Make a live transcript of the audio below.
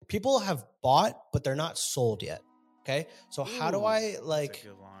people have bought, but they're not sold yet. Okay. So how do I like, that's a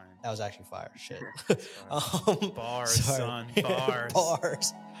good line. that was actually fire. Shit. Bars, son. Bars.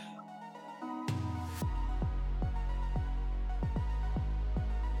 Bars.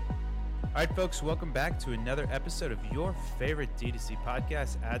 All right, folks, welcome back to another episode of your favorite D2C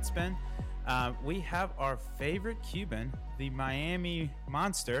podcast, Ad Spend. We have our favorite Cuban, the Miami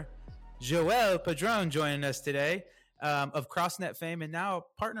monster, Joel Padron, joining us today, of CrossNet fame and now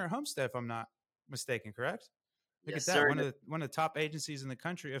partner at Homestead, if I'm not mistaken, correct? Look Yes, at that, sir. one of the top agencies in the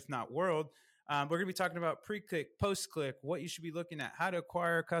country, if not world. We're going to be talking about pre-click, post-click, what you should be looking at, how to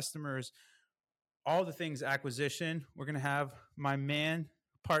acquire customers, all the things acquisition. We're going to have my man,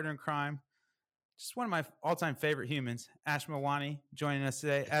 partner in crime, just one of my all-time favorite humans, Ash Mawani, joining us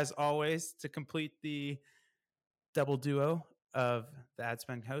today, as always, to complete the double duo of the Ad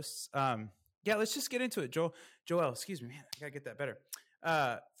Spend hosts. Let's just get into it, Joel, excuse me, man, I got to get that better.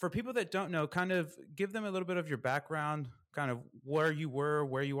 For people that don't know, kind of give them a little bit of your background, kind of where you were,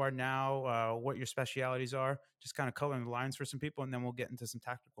 where you are now, what your specialities are, just kind of coloring the lines for some people, and then we'll get into some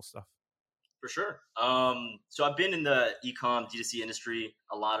tactical stuff. For sure. So I've been in the e-com D2C industry,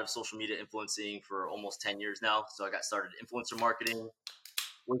 a lot of social media influencing for almost 10 years now. So I got started influencer marketing,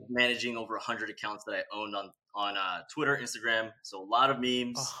 was managing over 100 accounts that I owned on Twitter, Instagram. So a lot of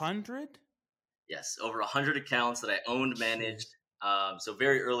memes. 100? Yes, over 100 accounts that I owned, managed. So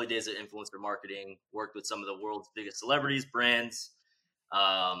very early days of influencer marketing, worked with some of the world's biggest celebrities, brands,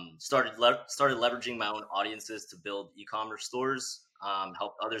 started leveraging my own audiences to build e-commerce stores,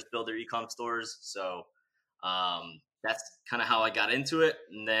 helped others build their e-com stores. So that's kind of how I got into it.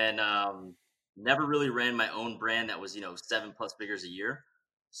 And then never really ran my own brand that was, 7+ figures a year.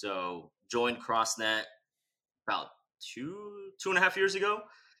 So joined CrossNet about 2.5 years ago.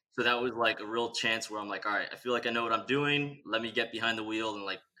 So that was like a real chance where I'm like, all right, I feel like I know what I'm doing. Let me get behind the wheel and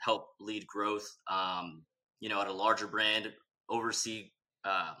like help lead growth, at a larger brand, oversee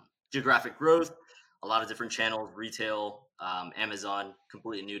geographic growth, a lot of different channels, retail, Amazon,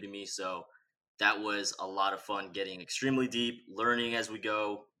 completely new to me. So that was a lot of fun, getting extremely deep, learning as we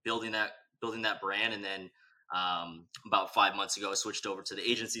go, building that brand. And then about 5 months ago, I switched over to the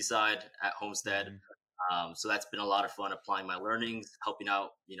agency side at Homestead. Mm-hmm. So that's been a lot of fun, applying my learnings, helping out,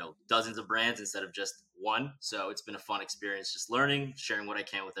 dozens of brands instead of just one. So it's been a fun experience, just learning, sharing what I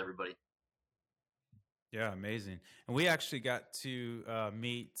can with everybody. Yeah, amazing. And we actually got to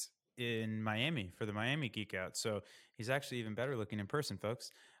meet in Miami for the Miami Geek Out. So he's actually even better looking in person,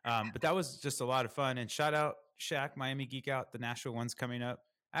 folks. But that was just a lot of fun. And shout out Shaq, Miami Geek Out, the Nashville one's coming up.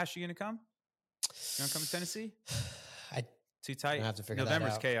 Ash, you going to come? You want to come to Tennessee? Too tight. I have to figure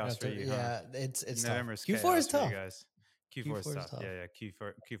November's that out. chaos for you. Yeah, huh? it's November's tough. Q4 chaos is tough. for you guys. Q4 is tough. Yeah.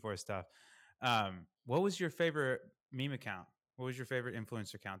 Q4 is tough. What was your favorite meme account? What was your favorite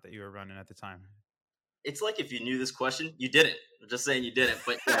influencer account that you were running at the time? It's like, if you knew this question, you didn't. I'm just saying you didn't.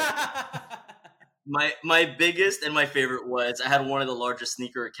 But my biggest and my favorite was, I had one of the largest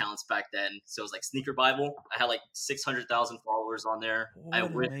sneaker accounts back then. So it was like Sneaker Bible. I had like 600,000 followers on there. What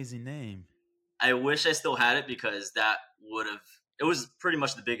an amazing name. I wish I still had it, because it was pretty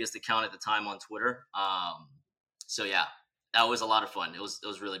much the biggest account at the time on Twitter. So yeah, that was a lot of fun. It was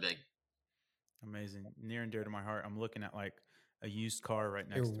really big. Amazing. Near and dear to my heart. I'm looking at like a used car right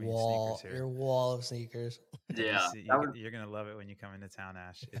next your to me. Wall, your wall of sneakers. Yeah. You're going to love it when you come into town,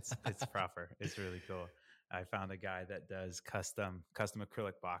 Ash. It's proper. It's really cool. I found a guy that does custom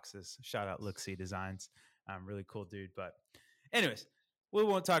acrylic boxes. Shout out Look-See Designs. Really cool dude. But anyways, we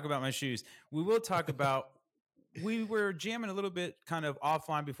won't talk about my shoes. We will talk about, we were jamming a little bit kind of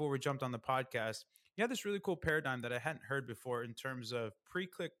offline before we jumped on the podcast. You had this really cool paradigm that I hadn't heard before in terms of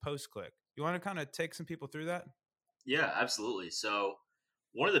pre-click, post-click. You want to kind of take some people through that? Yeah, absolutely. So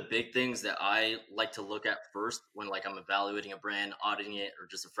one of the big things that I like to look at first when like I'm evaluating a brand, auditing it, or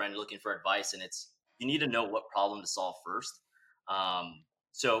just a friend looking for advice, and it's, you need to know what problem to solve first.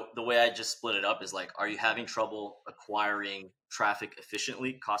 So the way I just split it up is like, are you having trouble acquiring traffic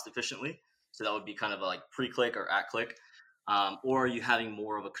efficiently, cost efficiently? So that would be kind of like pre-click or at-click. Or are you having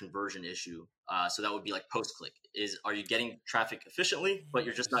more of a conversion issue? So that would be like post-click. Are you getting traffic efficiently, but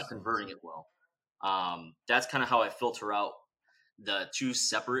you're just not converting it well? That's kind of how I filter out the two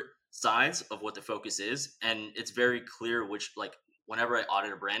separate sides of what the focus is. And it's very clear whenever I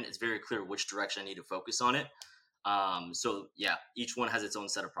audit a brand, it's very clear which direction I need to focus on it. So yeah, each one has its own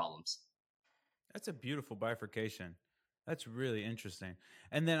set of problems. That's a beautiful bifurcation. That's really interesting.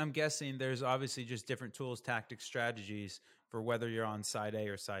 And then I'm guessing there's obviously just different tools, tactics, strategies for whether you're on side A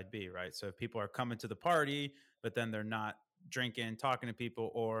or side B, right? So if people are coming to the party, but then they're not drinking, talking to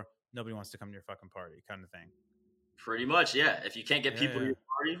people, or nobody wants to come to your fucking party kind of thing. Pretty much, yeah. If you can't get people to your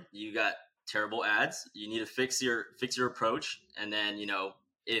party, you got terrible ads. You need to fix your approach, and then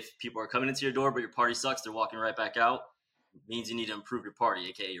if people are coming into your door but your party sucks, they're walking right back out. It means you need to improve your party,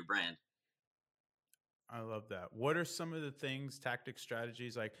 aka your brand. I love that. What are some of the things, tactics,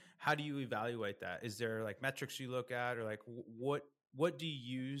 strategies? Like, how do you evaluate that? Is there like metrics you look at, or like what do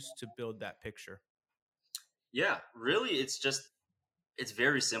you use to build that picture? Yeah, really, it's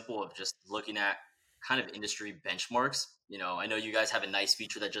very simple of just looking at kind of industry benchmarks. I know you guys have a nice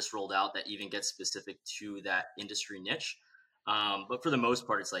feature that just rolled out that even gets specific to that industry niche. But for the most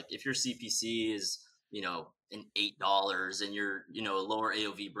part, it's like if your CPC is, an $8 and you're, a lower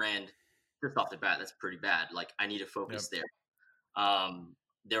AOV brand, just off the bat, that's pretty bad. Like I need to focus there.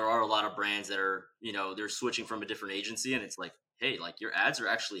 There are a lot of brands that are, they're switching from a different agency, and it's like, hey, like your ads are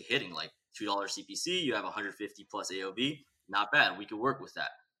actually hitting like $2 CPC, you have 150 plus AOV, not bad. We could work with that.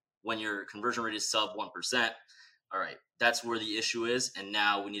 When your conversion rate is sub 1%, all right, that's where the issue is, and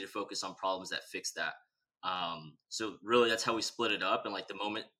now we need to focus on problems that fix that. So really, that's how we split it up. And like the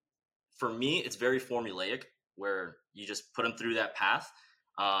moment, for me, it's very formulaic, where you just put them through that path.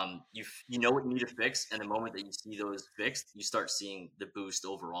 You know what you need to fix, and the moment that you see those fixed, you start seeing the boost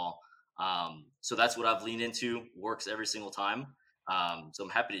overall. So that's what I've leaned into. Works every single time. So I'm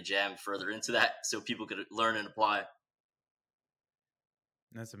happy to jam further into that so people could learn and apply.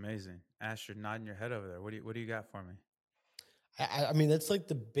 That's amazing. Ash, you're nodding your head over there. What do you got for me? I mean, that's like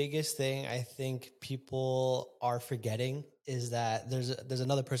the biggest thing I think people are forgetting is that there's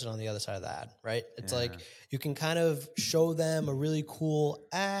another person on the other side of the ad, right? It's like you can kind of show them a really cool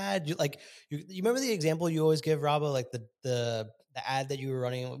ad. You remember the example you always give, Rabo, like the ad that you were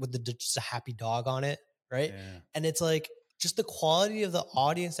running with just a happy dog on it, right? Yeah. And it's like just the quality of the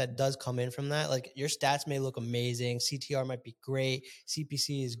audience that does come in from that. Like your stats may look amazing, CTR might be great,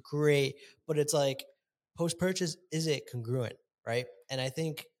 CPC is great, but it's like post-purchase, is it congruent, right? And I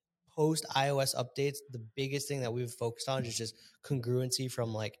think post iOS updates, the biggest thing that we've focused on is just congruency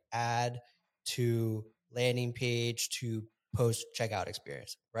from like ad to landing page to post checkout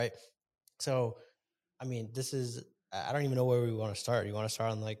experience, right? So, I mean, I don't even know where we want to start. You want to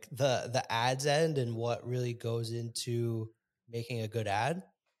start on like the ads end and what really goes into making a good ad?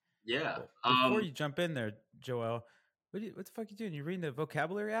 Yeah. Well, before you jump in there, Joel, what the fuck are you doing? You reading the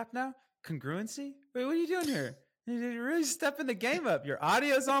vocabulary app now? Congruency? Wait, what are you doing here? You're really stepping the game up. Your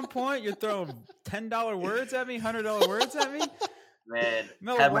audio's on point. You're throwing $10 words at me, $100 words at me. Man,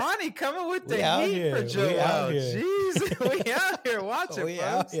 Milani coming with the heat for Joel. Jeez, we out here. Watch it, we folks.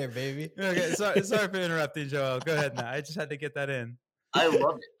 out here, baby. Okay, sorry for interrupting, Joel. Go ahead now. I just had to get that in. I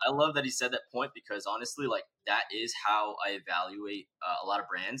love it. I love that he said that point, because honestly, like that is how I evaluate a lot of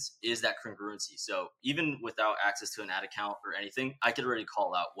brands, is that congruency. So even without access to an ad account or anything, I could already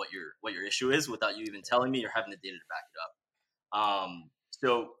call out what your issue is without you even telling me or having the data to back it up.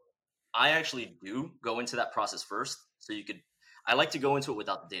 So I actually do go into that process first. So I like to go into it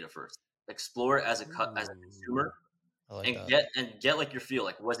without the data first, explore it as a consumer, get like your feel,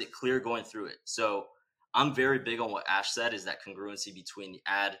 like was it clear going through it. So I'm very big on what Ash said, is that congruency between the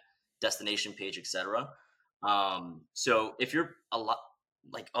ad, destination page, etc. So if you're a lot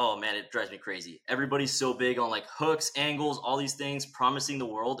like, oh man, it drives me crazy. Everybody's so big on like hooks, angles, all these things, promising the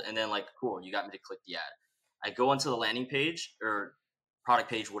world, and then like, cool, you got me to click the ad. I go onto the landing page or product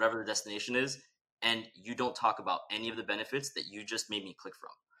page, whatever the destination is, and you don't talk about any of the benefits that you just made me click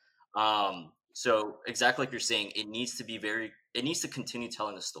from. So exactly like you're saying, it needs to continue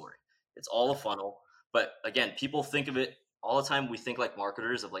telling the story. It's all a funnel. But again, people think of it all the time. We think like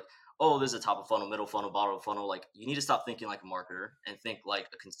marketers of like, oh, there's a top of funnel, middle funnel, bottom of funnel. Like you need to stop thinking like a marketer and think like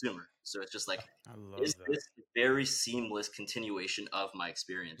a consumer. So it's just like, is this a very seamless continuation of my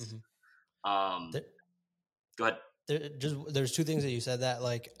experience? Mm-hmm. Go ahead. There's two things that you said that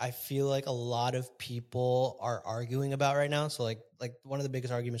like I feel like a lot of people are arguing about right now. So like one of the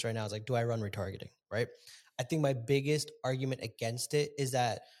biggest arguments right now is like, do I run retargeting? Right. I think my biggest argument against it is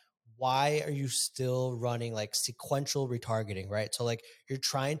that why are you still running like sequential retargeting, right? So like you're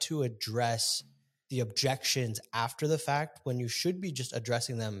trying to address the objections after the fact when you should be just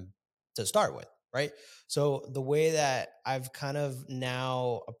addressing them to start with, right? So the way that I've kind of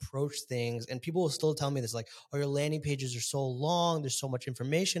now approached things, and people will still tell me this, like, oh, your landing pages are so long, there's so much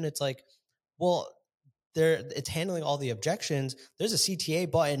information. It's like, well, it's handling all the objections. There's a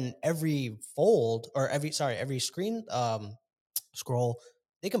CTA button every fold or every screen scroll.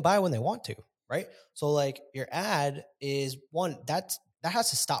 They can buy when they want to, right? So like your ad is one that has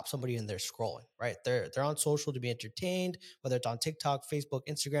to stop somebody in their scrolling, right? They're on social to be entertained, whether it's on TikTok, Facebook,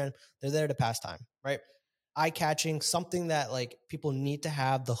 Instagram, they're there to pass time, right? eye-catching, something that like people need to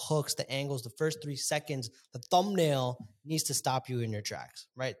have, the hooks, the angles, the first 3 seconds, the thumbnail needs to stop you in your tracks,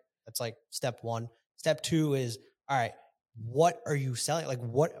 right? That's like step one. Step two is, all right, what are you selling? Like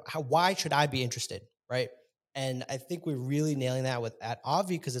why should I be interested, right? And I think we're really nailing that with at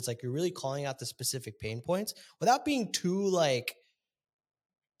Avi, because it's like you're really calling out the specific pain points without being too like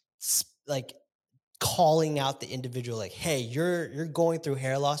calling out the individual, like, hey, you're going through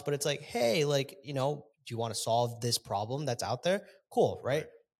hair loss, but it's like, hey, like, do you want to solve this problem that's out there? Cool, right?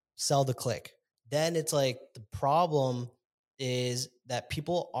 Sell the click. Then it's like the problem is that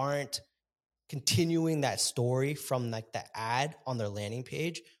people aren't continuing that story from like the ad on their landing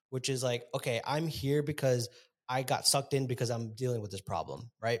page, which is like, okay, I'm here because I got sucked in because I'm dealing with this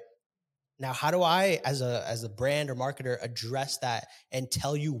problem, right? Now, how do I, as a brand or marketer, address that and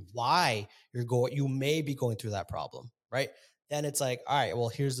tell you why you may be going through that problem, right? Then it's like, all right, well,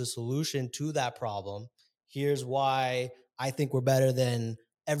 here's the solution to that problem. Here's why I think we're better than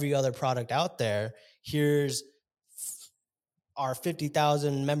every other product out there. Here's our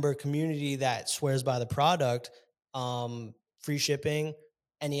 50,000 member community that swears by the product, free shipping,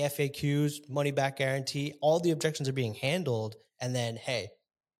 any FAQs, money back guarantee, all the objections are being handled. And then, hey,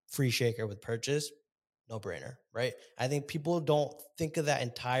 free shaker with purchase, no brainer, right? I think people don't think of that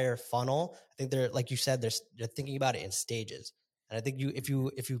entire funnel. I think they're, like you said, they're thinking about it in stages. And I think if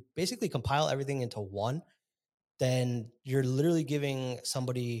you basically compile everything into one, then you're literally giving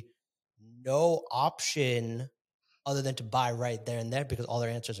somebody no option other than to buy right there and there, because all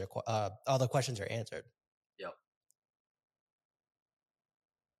the questions are answered. Yep.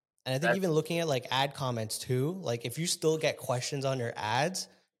 And I think even looking at like ad comments too, like if you still get questions on your ads,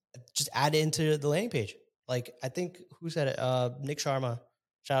 just add it into the landing page. Like I think who said it? Nick Sharma.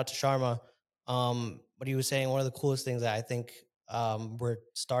 Shout out to Sharma. But he was saying one of the coolest things that I think we're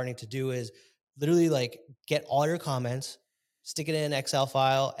starting to do is literally like get all your comments, stick it in an Excel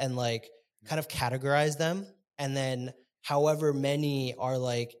file, and like kind of categorize them, and then however many are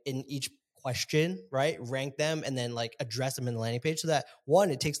like in each question, right? Rank them and then like address them in the landing page, so that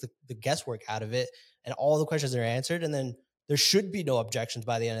one, it takes the guesswork out of it and all the questions are answered, and then there should be no objections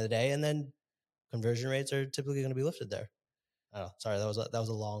by the end of the day, and then conversion rates are typically going to be lifted there. I don't know. Sorry, that was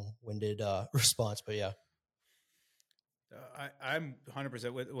a long-winded response, but yeah. I'm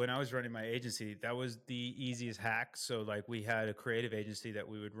 100%. When I was running my agency, that was the easiest hack. So like we had a creative agency that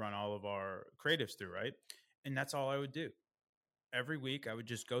we would run all of our creatives through, right? And that's all I would do. Every week I would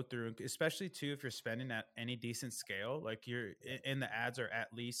just go through, especially too, if you're spending at any decent scale, like and the ads are at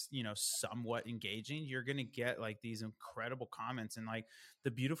least, somewhat engaging, you're going to get like these incredible comments. And like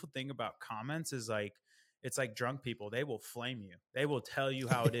the beautiful thing about comments is like, it's like drunk people. They will flame you. They will tell you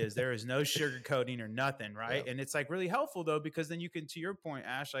how it is. There is no sugarcoating or nothing. Right. Yeah. And it's like really helpful though, because then you can, to your point,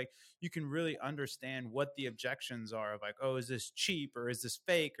 Ash, like you can really understand what the objections are of like, oh, is this cheap, or is this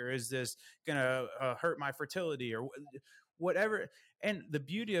fake, or is this going to hurt my fertility, or whatever. And the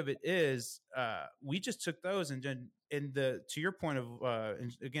beauty of it is we just took those and then to your point of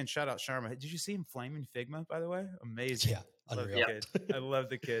and again, shout out Sharma. Did you see him flaming Figma, by the way? Amazing. Yeah, love the kid. I love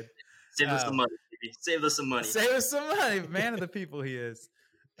the kid. Save us some money, baby. Save us some money. Save us some money. Man of the people he is.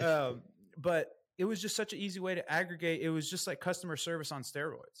 But it was just such an easy way to aggregate. It was just like customer service on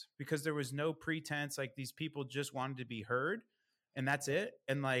steroids, because there was no pretense. Like these people just wanted to be heard, and that's it.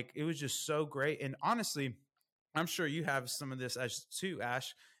 And like it was just so great. And honestly, I'm sure you have some of this as too,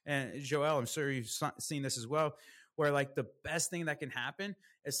 Ash and Joel. I'm sure you've seen this as well, where like the best thing that can happen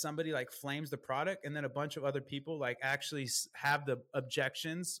is somebody like flames the product, and then a bunch of other people like actually have the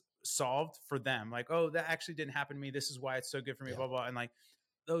objections solved for them. Like, oh, that actually didn't happen to me. This is why it's so good for me, blah, blah. And like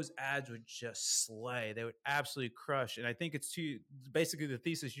those ads would just slay. They would absolutely crush. And I think it's basically the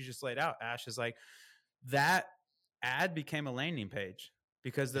thesis you just laid out, Ash, is like that ad became a landing page,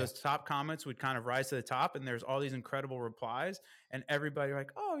 because those top comments would kind of rise to the top, and there's all these incredible replies, and everybody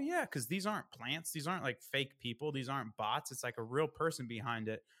like, oh yeah, because these aren't plants, these aren't like fake people, these aren't bots, it's like a real person behind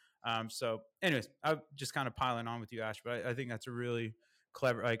it. So anyways, I'm just kind of piling on with you, Ash, but I think that's a really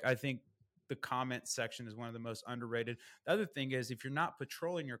clever, like I think the comment section is one of the most underrated. The other thing is, if you're not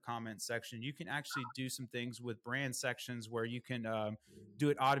patrolling your comment section, you can actually do some things with brand sections where you can do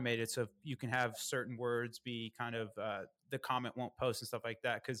it automated. So you can have certain words be kind of the comment won't post and stuff like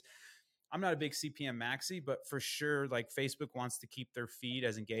that. Because I'm not a big CPM maxi, but for sure, like Facebook wants to keep their feed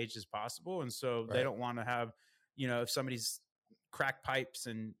as engaged as possible. And so they don't want to have, if somebody's crack pipes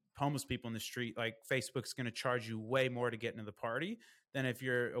and homeless people in the street, like Facebook's going to charge you way more to get into the party than if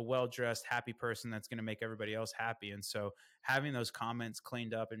you're a well-dressed, happy person that's going to make everybody else happy. And so having those comments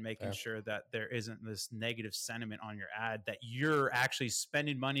cleaned up and making sure that there isn't this negative sentiment on your ad that you're actually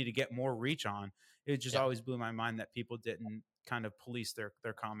spending money to get more reach on, it just always blew my mind that people didn't kind of police their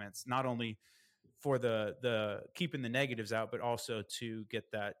comments, not only for the keeping the negatives out, but also to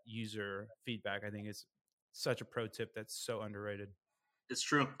get that user feedback. I think it's such a pro tip that's so underrated. It's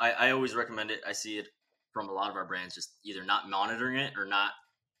true. I always recommend it. I see it from a lot of our brands, just either not monitoring it or not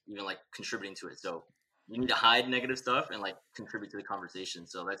even like contributing to it. So you need to hide negative stuff and like contribute to the conversation.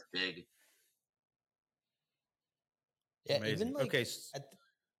 So that's big. Yeah, Amazing. even like Okay.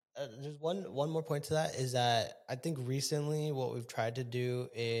 there's one more point to that is that I think recently what we've tried to do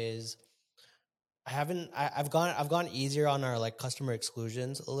is I've gone easier on our like customer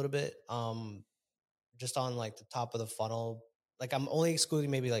exclusions a little bit. Just on like the top of the funnel, like I'm only excluding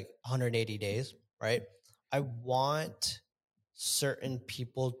maybe like 180 days, right? I want certain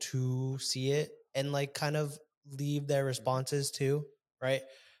people to see it and like kind of leave their responses too, right?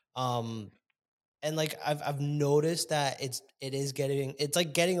 And like I've noticed that it's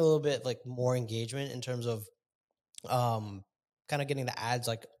like getting a little bit like more engagement in terms of kind of getting the ads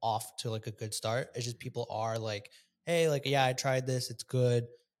like off to like a good start. It's just people are like, hey, like yeah, I tried this, it's good.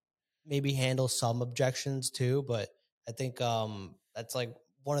 Maybe handle some objections too, but I think that's like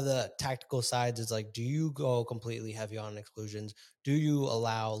one of the tactical sides is like, do you go completely heavy on exclusions? Do you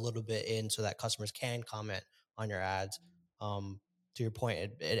allow a little bit in so that customers can comment on your ads? To your point,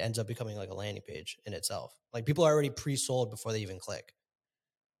 it ends up becoming like a landing page in itself. Like people are already pre-sold before they even click.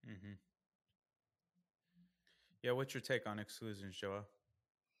 Mm-hmm. Yeah, what's your take on exclusions, Joel?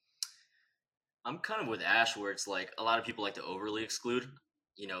 I'm kind of with Ash where it's like a lot of people like to overly exclude.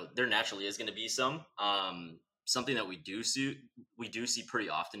 You know, there naturally is going to be some. Something that we do see pretty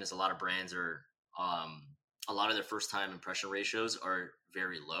often is a lot of brands are a lot of their first time impression ratios are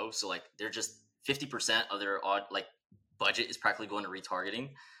very low. So like they're just 50% of their like budget is practically going to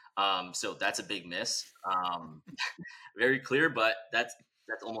retargeting. So that's a big miss. Very clear, but that's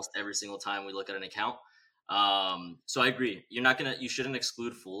almost every single time we look at an account. So I agree. You shouldn't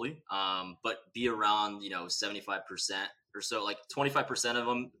exclude fully, but be around 75% or so. Like 25% of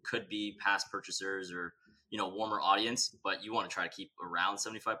them could be past purchasers or warmer audience, but you want to try to keep around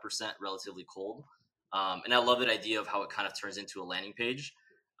 75% relatively cold. And I love that idea of how it kind of turns into a landing page,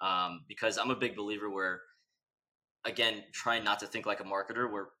 because I'm a big believer where, again, trying not to think like a marketer.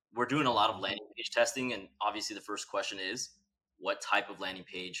 We're doing a lot of landing page testing, and obviously the first question is, what type of landing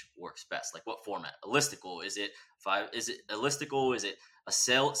page works best? Like what format? A listicle? Is it a listicle? Is it a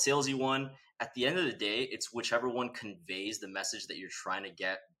salesy one? At the end of the day, it's whichever one conveys the message that you're trying to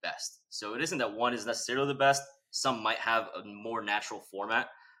get best. So it isn't that one is necessarily the best. Some might have a more natural format,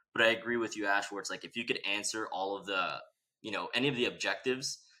 but I agree with you, Ash, where it's like if you could answer all of the, any of the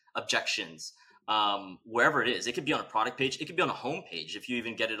objections, wherever it is. It could be on a product page. It could be on a home page if you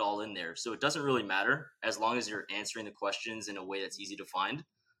even get it all in there. So it doesn't really matter as long as you're answering the questions in a way that's easy to find.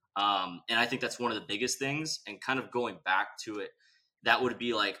 And I think that's one of the biggest things. And kind of going back to it, that would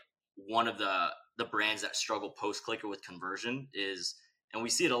be like one of the brands that struggle post clicker with conversion is, and we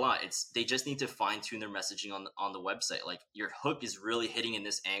see it a lot. They just need to fine tune their messaging on the website. Like your hook is really hitting in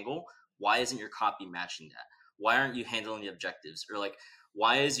this angle. Why isn't your copy matching that? Why aren't you handling the objectives? Or like,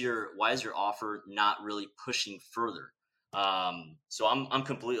 why is your offer not really pushing further? So I'm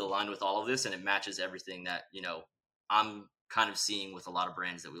completely aligned with all of this, and it matches everything that I'm kind of seeing with a lot of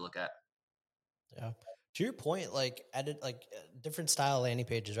brands that we look at. Yeah. To your point, like added like different style landing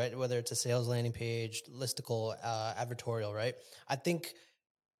pages, right? Whether it's a sales landing page, listicle, advertorial, right? I think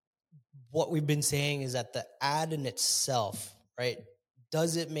what we've been saying is that the ad in itself, right?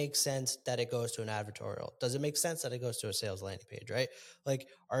 Does it make sense that it goes to an advertorial? Does it make sense that it goes to a sales landing page, right? Like,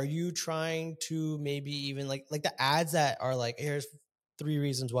 are you trying to maybe even like the ads that are like, here's 3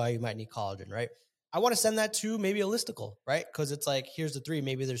 reasons why you might need collagen, right? I want to send that to maybe a listicle, right? Because it's like, here's the 3,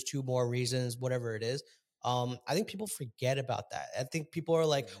 maybe there's 2 more reasons, whatever it is. I think people forget about that. I think people are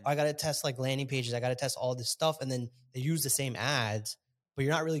like, oh, I got to test like landing pages. I got to test all this stuff. And then they use the same ads, but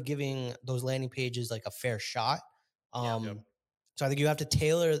you're not really giving those landing pages like a fair shot. So I think you have to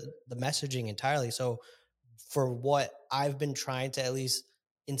tailor the messaging entirely. So for what I've been trying to at least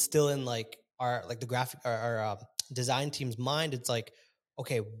instill in like our like the graphic our design team's mind, it's like,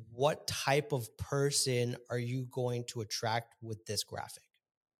 okay, what type of person are you going to attract with this graphic,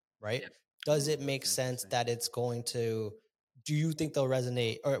 right? Yeah. Does it make sense that it's going to? Do you think they'll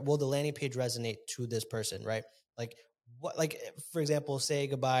resonate, or will the landing page resonate to this person, right? Like what? Like for example, say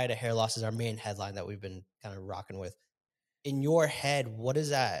goodbye to hair loss is our main headline that we've been kind of rocking with. In your head, what does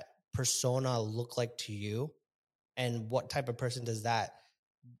that persona look like to you? and what type of person does that,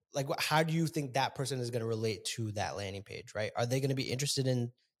 like, how do you think that person is going to relate to that landing page, right? Are they going to be interested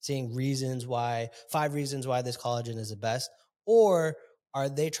in seeing 5 reasons why this collagen is the best? Or are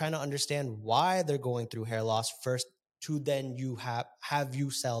they trying to understand why they're going through hair loss first to then have you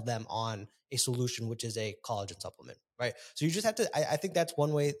sell them on a solution, which is a collagen supplement, right? So you just have to, I think that's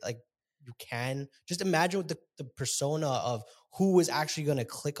one way, like, you can just imagine what the persona of who is actually going to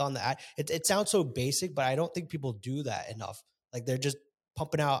click on the ad. It sounds so basic, but I don't think people do that enough. Like, they're just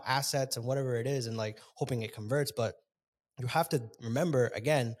pumping out assets and whatever it is and like hoping it converts. But you have to remember,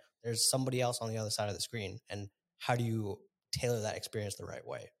 again, there's somebody else on the other side of the screen. And how do you tailor that experience the right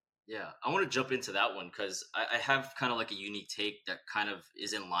way? Yeah, I want to jump into that one because I have kind of like a unique take that kind of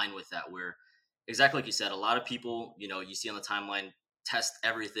is in line with that, where exactly like you said, a lot of people, you see on the timeline, test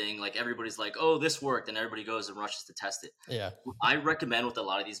everything. Like everybody's like, oh, this worked. And everybody goes and rushes to test it. Yeah. I recommend with a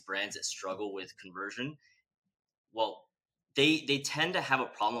lot of these brands that struggle with conversion, well, they tend to have a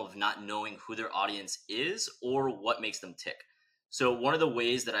problem of not knowing who their audience is or what makes them tick. So one of the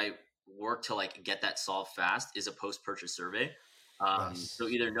ways that I work to like get that solved fast is a post-purchase survey. Yes. So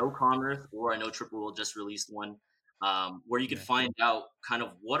either No Commerce or I know Triple Will just released one, where you can Yeah. find out kind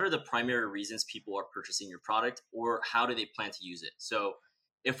of what are the primary reasons people are purchasing your product or how do they plan to use it. So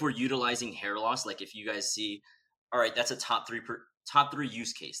if we're utilizing hair loss, like if you guys see, all right, that's a top three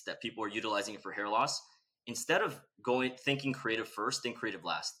use case that people are utilizing it for hair loss. Instead of thinking creative first, think creative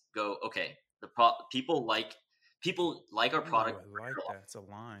last. Go, okay, people like our Ooh, product. I like that. It's a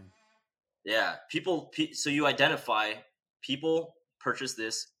line. Yeah, so you identify people purchase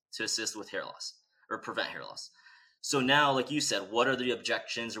this to assist with hair loss or prevent hair loss. So now, like you said, what are the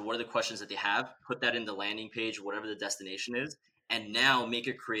objections or what are the questions that they have? Put that in the landing page, whatever the destination is, and now make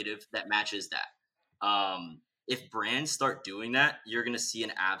it creative that matches that. If brands start doing that, you're gonna see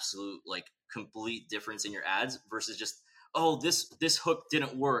an absolute like complete difference in your ads versus just, oh, this hook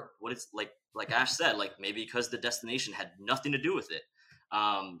didn't work. What it's like Ash said, like maybe because the destination had nothing to do with it.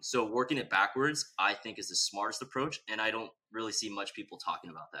 So working it backwards, I think, is the smartest approach, and I don't really see much people talking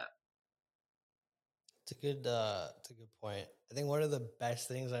about that. It's a good point. I think one of the best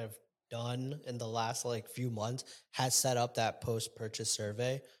things I've done in the last like few months has set up that post-purchase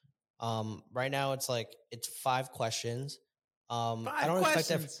survey. Right now it's 5 questions. I 5 don't expect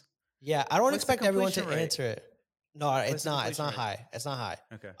questions. I don't What's the expect everyone to completion rate? answer it. No, What's it's the not. It's completion not rate? high. It's not high.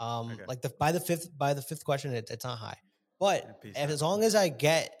 Okay. Okay. Like by the fifth question, it's not high. But Yeah, peace as out. long as I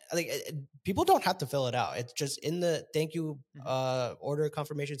get like people don't have to fill it out. It's just in the thank you order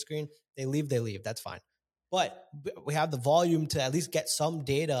confirmation screen. They leave. That's fine. But we have the volume to at least get some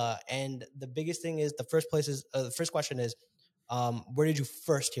data. And the biggest thing is the first question is, where did you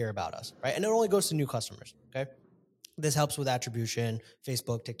first hear about us? Right. And it only goes to new customers. Okay. This helps with attribution,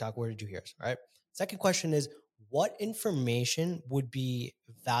 Facebook, TikTok. Where did you hear us? Right. Second question is, what information would be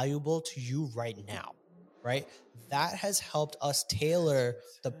valuable to you right now? Right. That has helped us tailor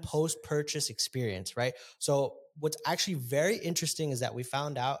the post purchase experience. Right. So, what's actually very interesting is that we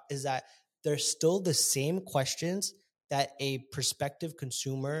found out is that there's still the same questions that a prospective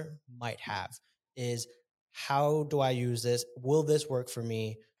consumer might have is, how do I use this? Will this work for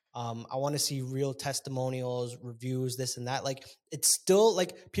me? I want to see real testimonials, reviews, this and that. Like, it's still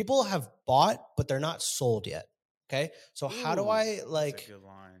like people have bought, but they're not sold yet. Okay. So how do Ooh, I that's like, a good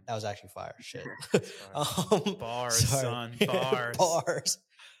line. that was actually fire. Shit. Bars, Sorry. son. Bars. Bars.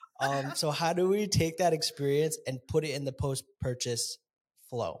 So how do we take that experience and put it in the post-purchase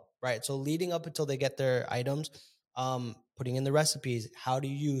flow, right? So leading up until they get their items, putting in the recipes, how to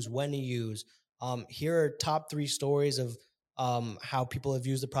use, when to use. Here are top 3 stories of how people have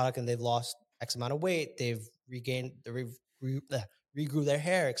used the product and they've lost X amount of weight, they've regained, regrew their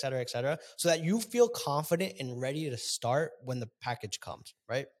hair, et cetera, so that you feel confident and ready to start when the package comes,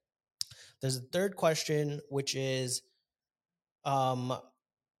 right? There's a third question, which is,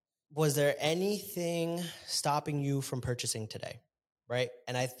 was there anything stopping you from purchasing today? Right.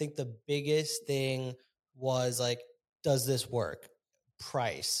 And I think the biggest thing was like, does this work?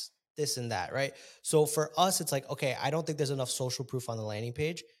 Price, this and that. Right. So for us, it's like, okay, I don't think there's enough social proof on the landing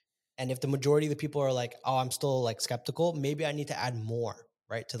page. And if the majority of the people are like, oh, I'm still like skeptical, maybe I need to add more,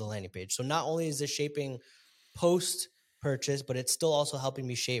 right, to the landing page. So not only is this shaping post purchase, but it's still also helping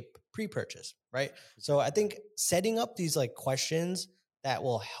me shape pre purchase, right? So I think setting up these like questions that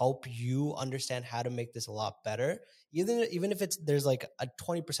will help you understand how to make this a lot better, even if there's like a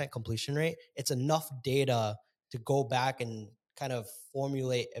 20% completion rate, it's enough data to go back and kind of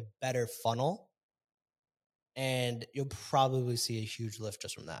formulate a better funnel, and you'll probably see a huge lift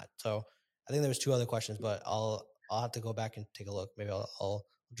just from that. So I think there was 2 other questions, but I'll have to go back and take a look. Maybe I'll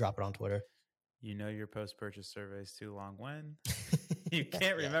drop it on Twitter. You know your post-purchase survey is too long when you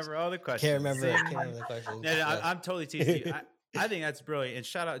can't Yes. remember all the questions. Can't remember. Zing. Can't remember the questions. No, Yes. I'm totally teasing you. I think that's brilliant. And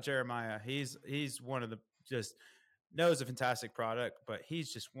shout out Jeremiah. He's one of the just knows a fantastic product, but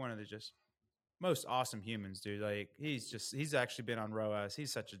he's just one of the just most awesome humans, dude. Like he's actually been on ROAS.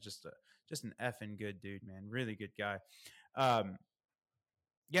 He's such a just an effing good dude, man. Really good guy.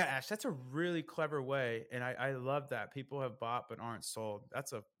 Yeah, Ash, that's a really clever way, and I love that people have bought but aren't sold.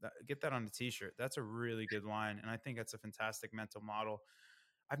 Get that on a t-shirt. That's a really good line, and I think that's a fantastic mental model.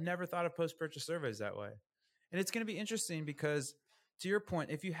 I've never thought of post-purchase surveys that way, and it's going to be interesting because, to your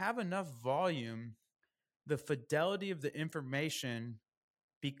point, if you have enough volume, the fidelity of the information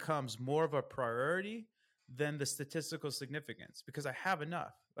becomes more of a priority than the statistical significance because I have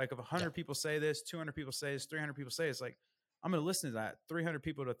enough. Like if 100 people say this, 200 people say this, 300 people say it's like, I'm going to listen to that. 300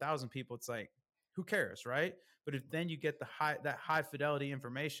 people to 1,000 people, it's like, who cares, right? But if then you get that high fidelity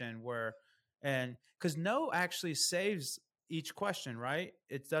information and because no actually saves each question, right?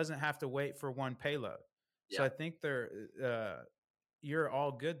 It doesn't have to wait for one payload. Yeah. So I think you're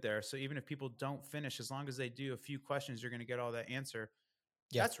all good there. So even if people don't finish, as long as they do a few questions, you're going to get all that answer.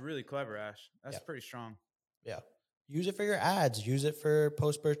 Yeah. That's really clever, Ash. That's pretty strong. Yeah. Use it for your ads. Use it for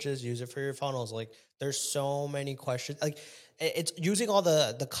post-purchase. Use it for your funnels. Like there's so many questions. Like it's using all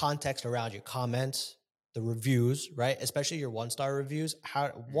the context around you, comments, the reviews, right? Especially your 1-star reviews.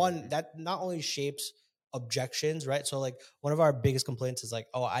 That not only shapes objections, right? So like one of our biggest complaints is like,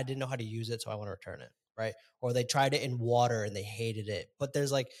 oh, I didn't know how to use it, so I want to return it, right? Or they tried it in water and they hated it. But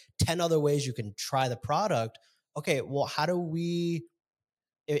there's like 10 other ways you can try the product. Okay, well, how do we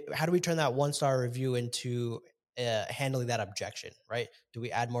turn that 1-star review into handling that objection, right? Do we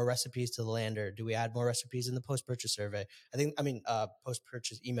add more recipes to the lander? Do we add more recipes in the post-purchase survey?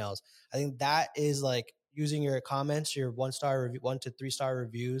 Post-purchase emails. I think that is like using your comments, your 1-star review, 1 to 3-star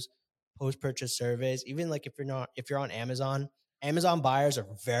reviews, post-purchase surveys. Even like if you're on Amazon buyers are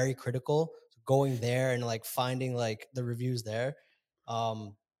very critical. So going there and like finding like the reviews there.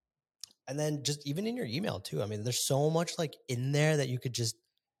 And then just even in your email too. I mean, there's so much like in there that you could just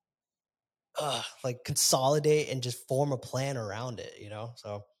like consolidate and just form a plan around it, you know?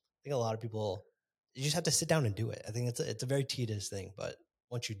 So I think a lot of people, you just have to sit down and do it. I think it's a very tedious thing, but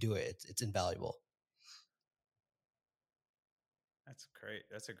once you do it, it's invaluable. That's great.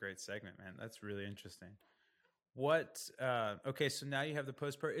 That's a great segment, man. That's really interesting. Okay, so now you have the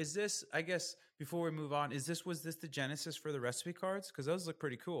post-purchase. Is this, I guess, before we move on, was this the genesis for the recipe cards? Because those look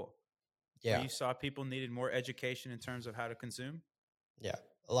pretty cool. Yeah. Where you saw people needed more education in terms of how to consume? Yeah.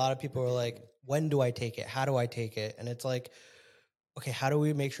 A lot of people are like, when do I take it? How do I take it? And it's like, okay, how do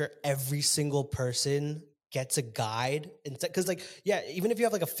we make sure every single person gets a guide? Because like, yeah, even if you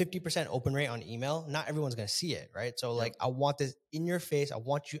have like a 50% open rate on email, not everyone's going to see it, right? So like, I want this in your face. I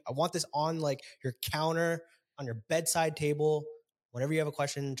want this on like your counter, on your bedside table. Whenever you have a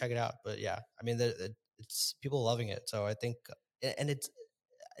question, check it out. But yeah, I mean, it's people loving it. So I think, and it's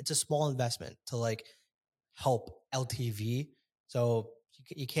a small investment to like help LTV. So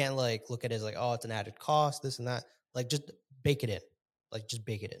you can't like look at it as like, oh, it's an added cost, this and that. Like just bake it in. Like just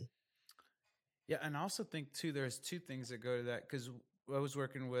bake it in. Yeah, and I also think too, there's two things that go to that because I was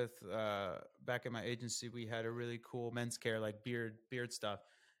working with back at my agency, we had a really cool men's care like beard stuff,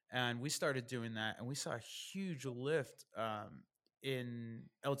 and we started doing that, and we saw a huge lift in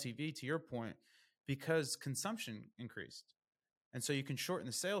LTV. To your point, because consumption increased. And so you can shorten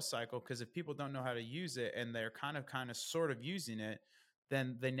the sales cycle because if people don't know how to use it and they're kind of sort of using it,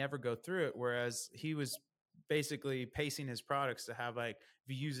 then they never go through it. Whereas he was basically pacing his products to have like,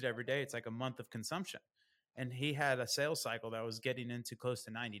 if you use it every day, it's like a month of consumption. And he had a sales cycle that was getting into close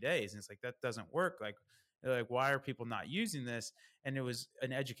to 90 days. And it's like, that doesn't work. Like, why are people not using this? And it was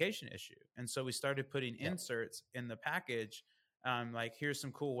an education issue. And so we started putting inserts in the package. Like here's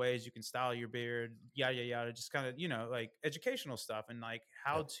some cool ways you can style your beard, yada yada yada, just kind of like educational stuff and like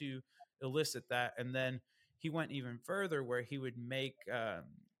how to elicit that. And then he went even further where he would make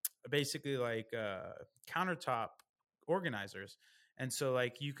basically like countertop organizers, and so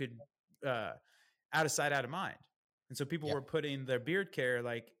like you could out of sight, out of mind. And so people were putting their beard care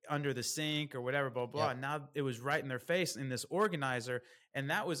like under the sink or whatever, blah, blah. And now it was right in their face in this organizer. And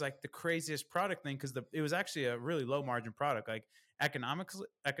that was like the craziest product thing because it was actually a really low margin product. Like economics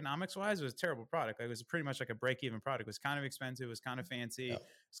wise, it was a terrible product. Like, it was pretty much like a break even product. It was kind of expensive. It was kind of fancy.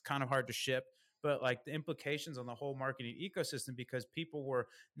 It's kind of hard to ship. But like the implications on the whole marketing ecosystem, because people were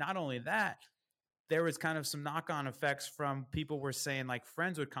not only that, there was kind of some knock-on effects from people were saying like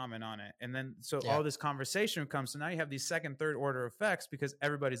friends would comment on it. And then, so all this conversation would come. So now you have these second, third order effects because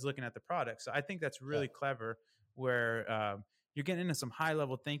everybody's looking at the product. So I think that's really clever where You're getting into some high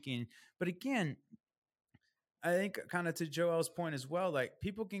level thinking. But again, I think kind of to Joel's point as well, like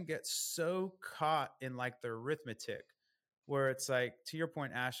people can get so caught in like the arithmetic where it's like, to your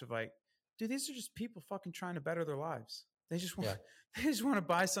point, Ash, of like, dude, these are just people fucking trying to better their lives. They just want, Yeah. they just want to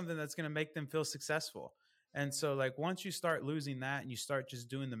buy something that's going to make them feel successful. And so like, once you start losing that and you start just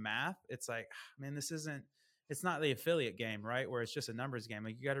doing the math, it's like, man, it's not the affiliate game, right? Where it's just a numbers game.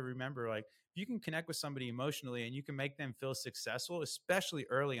 Like you got to remember, like if you can connect with somebody emotionally and you can make them feel successful, especially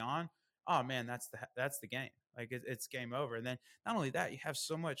early on, oh man, that's the game. Like it's game over. And then not only that, you have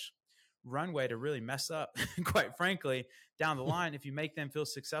so much runway to really mess up, quite frankly, down the line if you make them feel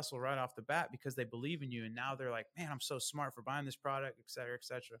successful right off the bat because they believe in you. And now they're like, man, I'm so smart for buying this product, et cetera, et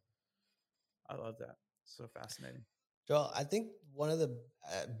cetera. I love that. So fascinating. Joel, I think one of the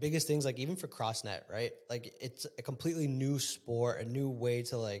biggest things, like even for CrossNet, right? Like it's a completely new sport, a new way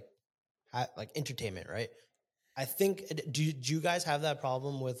to like like entertainment, right? I think, do you guys have that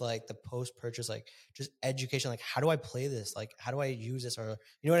problem with like the post-purchase, like just education? Like, how do I play this? Like, how do I use this? Or,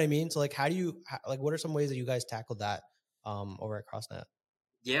 you know what I mean? So like, like, what are some ways that you guys tackled that over at CrossNet?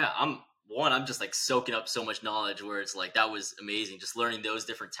 Yeah, I'm just like soaking up so much knowledge where it's like that was amazing. Just learning those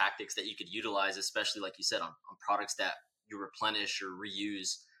different tactics that you could utilize, especially like you said, on products that you replenish or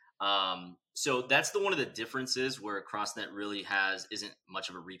reuse. So that's one of the differences where CrossNet really isn't much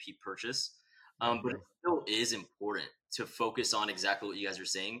of a repeat purchase. But it still is important to focus on exactly what you guys are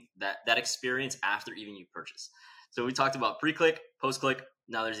saying, that experience after even you purchase. So we talked about pre-click, post-click.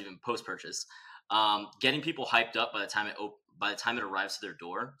 Now there's even post-purchase. Getting people hyped up by the time it arrives to their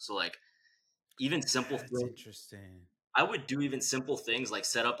door. So like even simple That's things, interesting. I would do even simple things like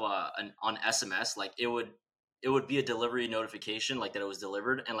set up on SMS. Like it would be a delivery notification like that it was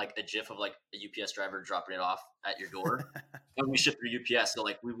delivered and like a GIF of like a UPS driver dropping it off at your door. And we ship through UPS, so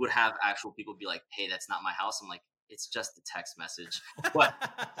like we would have actual people be like, "Hey, that's not my house." I'm like, "It's just a text message," but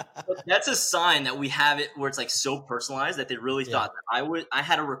that's a sign that we have it where it's like so personalized that they really Yeah. thought that I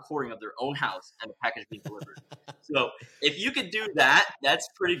had a recording of their own house and the package being delivered. So if you could do that, that's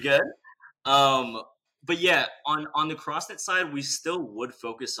pretty good. Um, but yeah, on the CrossNet side, we still would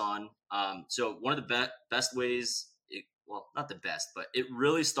focus on. So one of the best ways, well, not the best, but it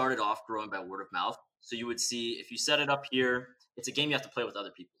really started off growing by word of mouth. So you would see if you set it up here, it's a game you have to play with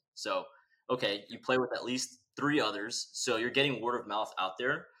other people. So okay, you play with at least 3 others, so you're getting word of mouth out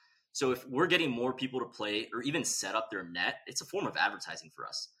there. So if we're getting more people to play or even set up their net, it's a form of advertising for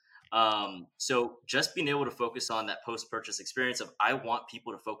us. So just being able to focus on that post-purchase experience of I want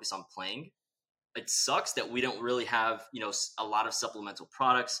people to focus on playing. It sucks that we don't really have, a lot of supplemental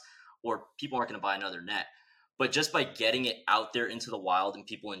products or people aren't going to buy another net. But just by getting it out there into the wild and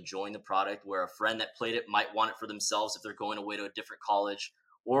people enjoying the product, where a friend that played it might want it for themselves if they're going away to a different college,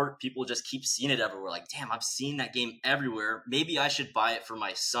 or people just keep seeing it everywhere. Like, damn, I've seen that game everywhere. Maybe I should buy it for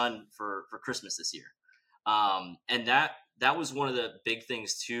my son for Christmas this year. And that was one of the big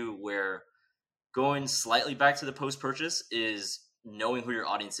things too, where going slightly back to the post-purchase is knowing who your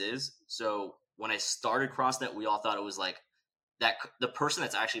audience is. So when I started CrossNet, we all thought it was like that the person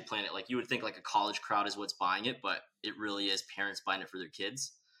that's actually playing it. Like you would think like a college crowd is what's buying it, but it really is parents buying it for their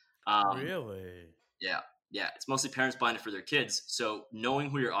kids. Really? Yeah. Yeah. It's mostly parents buying it for their kids. So knowing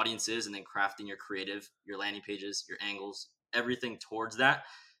who your audience is and then crafting your creative, your landing pages, your angles, everything towards that.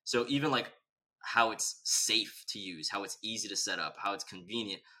 So even like how it's safe to use, how it's easy to set up, how it's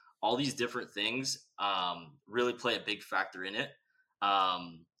convenient, all these different things really play a big factor in it.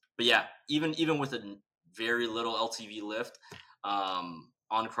 But yeah, even with a very little LTV lift on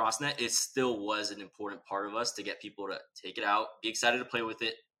CrossNet, it still was an important part of us to get people to take it out, be excited to play with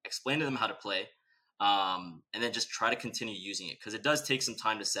it, explain to them how to play, and then just try to continue using it because it does take some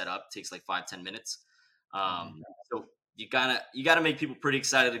time to set up. It takes like 5-10 minutes. So you gotta make people pretty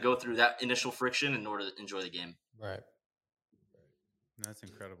excited to go through that initial friction in order to enjoy the game. Right. That's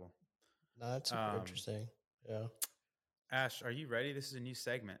incredible. No, that's super interesting. Yeah. Ash, are you ready? This is a new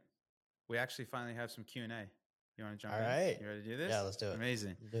segment. We actually finally have some Q&A. You want to jump All in? right. You ready to do this? Yeah, let's do it.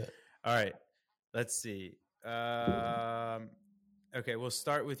 Amazing. Let's do it. All right. Let's see. Okay, we'll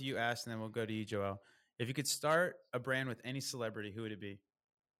start with you, Ash, and then we'll go to you, Joel. If you could start a brand with any celebrity, who would it be?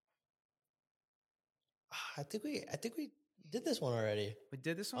 I think we did this one already. We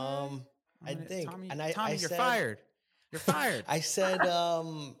did this one already? I think, Tommy, and I Tommy, you're said, fired. You're fired. I said,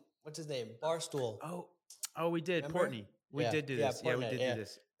 what's his name? Barstool. Oh, we did. Remember? Portney. We did do this. Yeah, we did do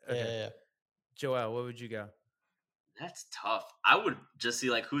this. Okay. Yeah. Joel, what would you go? That's tough. I would just see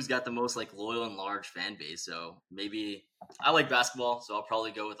like who's got the most like loyal and large fan base. So maybe I like basketball, so I'll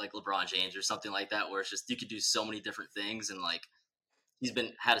probably go with like LeBron James or something like that, where it's just you could do so many different things and like he's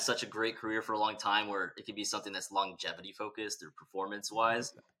had such a great career for a long time, where it could be something that's longevity focused or performance I like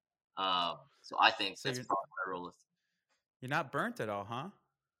wise. that. So I think So that's probably my role. you're not burnt at all, huh?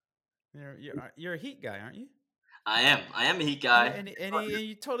 You're a Heat guy, aren't you? I am a Heat Yeah, guy. and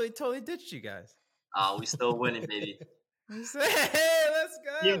you totally ditched you guys. We still winning, baby. He said, "Hey, let's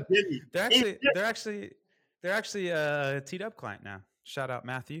Team go." Jimmy. They're actually a teed up client now. Shout out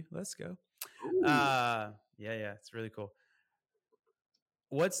Matthew. Let's go. Ooh. Yeah, it's really cool.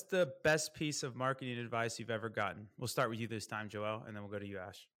 What's the best piece of marketing advice you've ever gotten? We'll start with you this time, Joel, and then we'll go to you,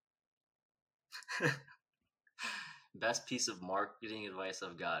 Ash. Best piece of marketing advice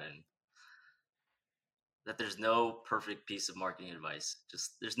I've gotten. That there's no perfect piece of marketing advice.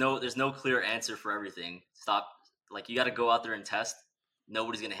 Just there's no clear answer for everything. Stop. Like, you got to go out there and test.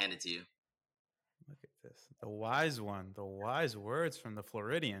 Nobody's gonna hand it to you. Look at this. The wise one. The wise words from the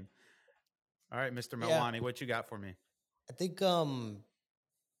Floridian. All right, Mr. Melwani, what you got for me? I think that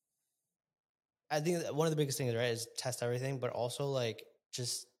one of the biggest things, right, is test everything, but also like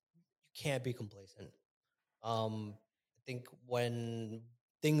just you can't be complacent. I think when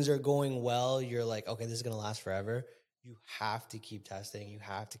things are going well, you're like, okay, this is gonna last forever. You have to keep testing. You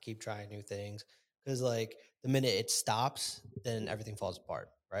have to keep trying new things, because like the minute it stops, then everything falls apart,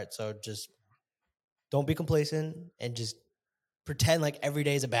 right? So just don't be complacent and just pretend like every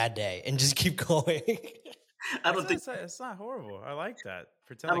day is a bad day and just keep going. I don't think It's not horrible. I like that.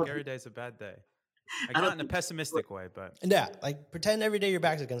 Pretend like every day's a bad day. Like, not in a pessimistic way, but yeah, like pretend every day your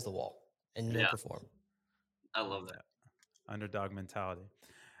back's against the wall and you'll perform. I love that. Underdog mentality.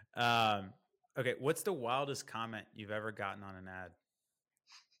 Okay, what's the wildest comment you've ever gotten on an ad?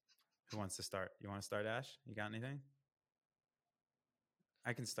 Who wants to start? You want to start, Ash? You got anything?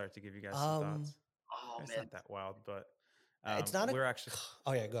 I can start to give you guys some thoughts. Oh, it's man. not that wild, but it's not. We're actually.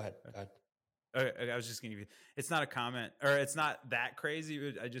 Oh yeah, go ahead. Go ahead. Okay, I was just gonna give you. It's not a comment, or it's not that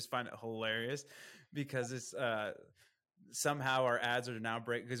crazy. I just find it hilarious because it's somehow our ads are now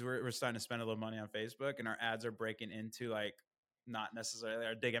because we're starting to spend a little money on Facebook, and our ads are breaking into like not necessarily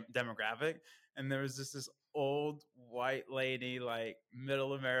our demographic. And there was just this old white lady, like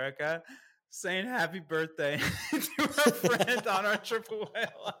middle America, saying happy birthday to our friend on our Triple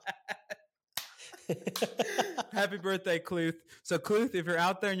Whale ad. Happy birthday, Cluth. So, Cluth, if you're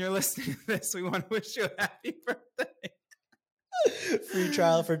out there and you're listening to this, we want to wish you a happy birthday. Free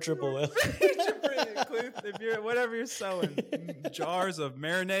trial for Triple Whale. Cluth, if you're whatever you're selling, jars of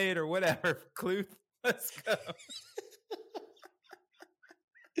marinade or whatever, Cluth, let's go.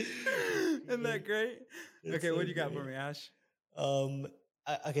 Isn't that great? Okay, so what do you got for me, Ash?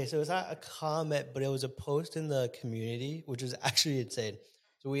 Okay, so it's not a comment, but it was a post in the community, which is actually insane.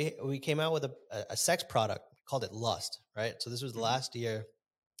 So we came out with a sex product, called it Lust, right? So this was last year,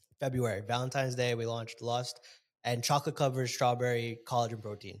 February, Valentine's Day, we launched Lust, and chocolate covered strawberry collagen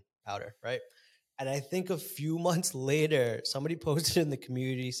protein powder, right? And I think a few months later, somebody posted in the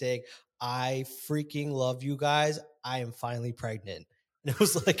community saying, I freaking love you guys. I am finally pregnant. And it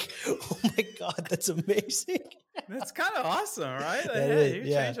was like, oh my God, that's amazing. That's kind of awesome, right? Like, you're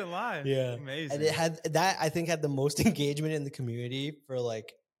changing lives. Yeah. Amazing. And it had that, I think, had the most engagement in the community for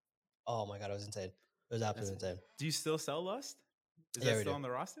like, oh my God, it was insane. It was absolutely insane. Do you still sell Lust? Is that still on the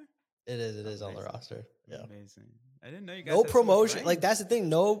roster? It is on the roster. Yeah. Amazing. I didn't know you guys. No promotion. So like, that's the thing.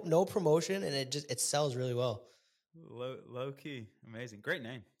 No promotion. And it sells really well. Low key. Amazing. Great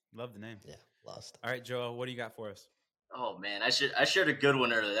name. Love the name. Yeah. Lust. All right, Joel, what do you got for us? Oh man, I shared a good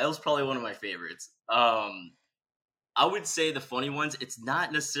one earlier. That was probably one of my favorites. I would say the funny ones, it's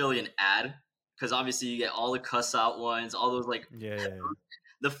not necessarily an ad, because obviously you get all the cuss out ones, all those like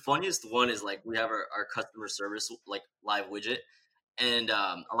The funniest one is like we have our customer service like live widget, and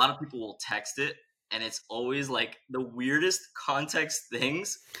a lot of people will text it, and it's always like the weirdest context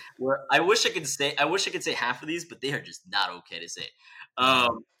things where I wish I could say half of these, but they are just not okay to say.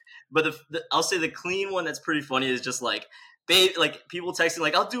 But I'll say the clean one that's pretty funny is just like, babe, like people texting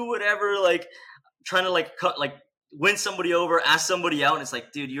like, I'll do whatever, like trying to like cut, like win somebody over, ask somebody out, and it's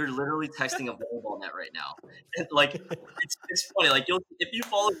like, dude, you're literally texting a volleyball net right now. And like, it's funny. Like, if you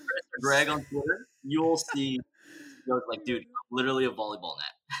follow Chris or Greg on Twitter, you'll see. Like, dude, literally a volleyball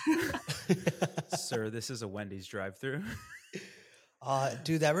net. Sir, this is a Wendy's drive-through.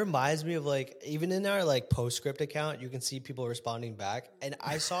 Dude, that reminds me of like, even in our like postscript account, you can see people responding back. And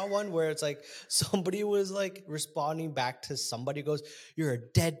I saw one where it's like somebody was like responding back to somebody goes, you're a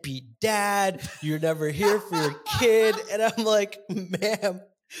deadbeat dad. You're never here for your kid. And I'm like, ma'am,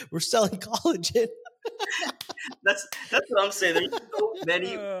 we're selling collagen. That's what I'm saying. There's so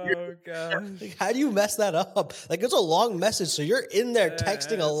many. Oh gosh. Like, how do you mess that up? Like, it's a long message. So you're in there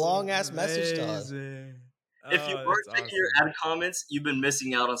texting a long ass message to us. If you Oh, weren't that's checking your awesome. ad comments, you've been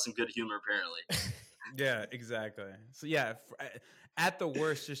missing out on some good humor, apparently. Yeah, exactly. So yeah, at the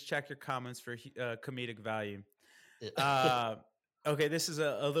worst, just check your comments for comedic value. Yeah. Uh, okay, this is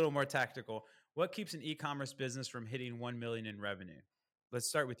a little more tactical. What keeps an e-commerce business from hitting 1 million in revenue? Let's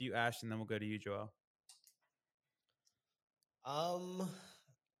start with you, Ash, and then we'll go to you, Joel. um,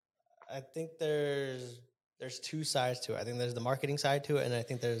 I think there's two sides to it. I think there's the marketing side to it, and I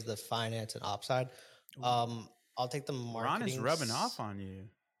think there's the finance and ops side. Ooh, I'll take the Ron is marketing. rubbing off on you.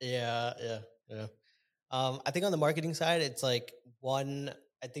 Yeah, yeah, yeah. I think on the marketing side, it's like one.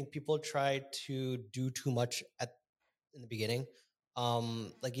 I think people try to do too much in the beginning.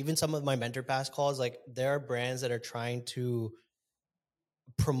 Like even some of my mentor pass calls, like there are brands that are trying to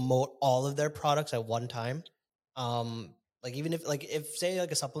promote all of their products at one time. Like even if say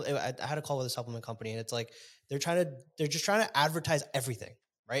like a supplement, I had a call with a supplement company, and it's like they're just trying to advertise everything,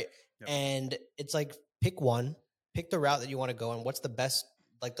 right? Yep. And it's like pick the route that you want to go, and what's the best,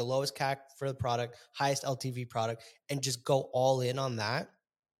 like the lowest CAC for the product, highest LTV product, and just go all in on that.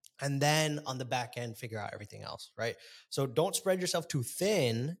 And then on the back end, figure out everything else, right? So don't spread yourself too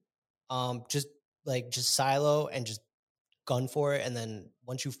thin. Just silo and just gun for it, and then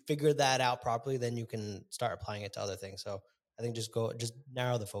once you figure that out properly, then you can start applying it to other things. So I think just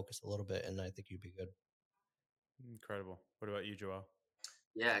narrow the focus a little bit, and I think you'd be good. Incredible. What about you, Joel?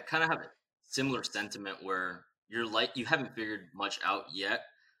 Yeah, I kind of have a similar sentiment where you haven't figured much out yet.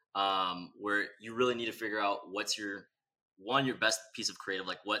 Where you really need to figure out what's your best piece of creative,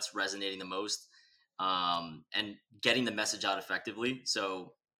 like what's resonating the most, and getting the message out effectively.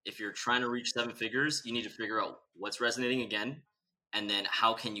 So if you're trying to reach seven figures, you need to figure out what's resonating again, and then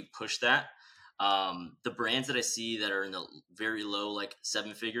how can you push that. The brands that I see that are in the very low, like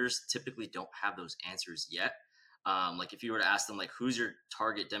seven figures, typically don't have those answers yet. Like if you were to ask them like who's your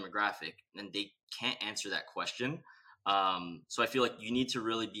target demographic, and they can't answer that question. So I feel like you need to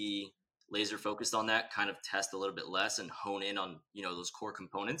really be laser focused on that, kind of test a little bit less and hone in on those core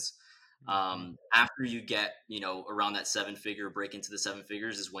components. Mm-hmm. After you get around that seven figure, break into the seven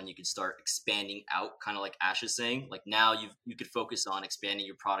figures, is when you can start expanding out, kind of like Ash is saying. Like now you could focus on expanding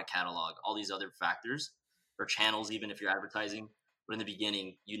your product catalog, all these other factors or channels, even if you're advertising. But in the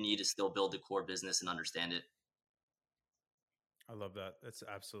beginning, you need to still build the core business and understand it. I love that. That's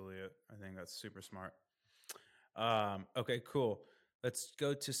absolutely it. I think that's super smart. Okay, cool. Let's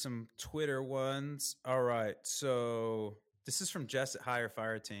go to some Twitter ones. All right. So this is from Jess at Higher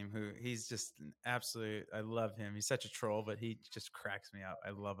Fire Team, who he's just an absolute, I love him. He's such a troll, but he just cracks me up.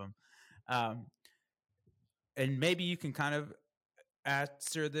 I love him. Um, and maybe you can kind of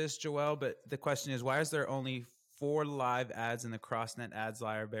answer this, Joel, but the question is, why is there only 4 live ads in the CrossNet ads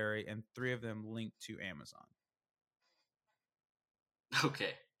library and 3 of them linked to Amazon?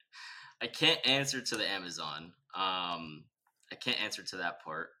 Okay. I can't answer to the Amazon. I can't answer to that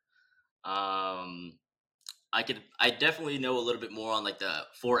part. Um, I definitely know a little bit more on like the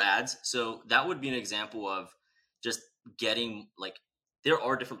 4 ads. So that would be an example of just getting like there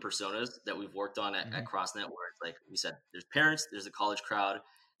are different personas that we've worked on Mm-hmm. at CrossNet where it's like we said, there's parents, there's a college crowd,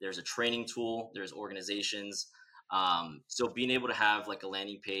 there's a training tool, there's organizations. So being able to have like a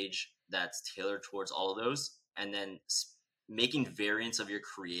landing page that's tailored towards all of those, and then making variants of your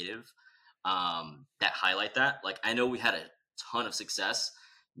creative that highlight that. Like I know we had a ton of success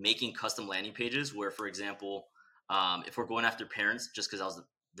making custom landing pages where, for example, if we're going after parents, just because I was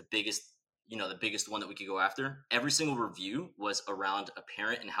the biggest, the biggest one that we could go after, every single review was around a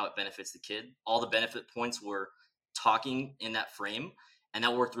parent and how it benefits the kid. All the benefit points were talking in that frame, and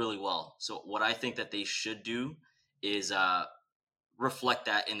that worked really well. So what I think that they should do is reflect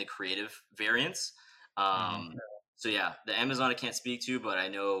that in the creative variants. Mm-hmm. So yeah, the Amazon I can't speak to, but I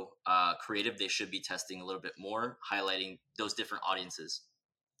know creative they should be testing a little bit more, highlighting those different audiences.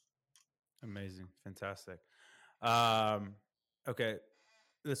 Amazing. Fantastic. Um, okay.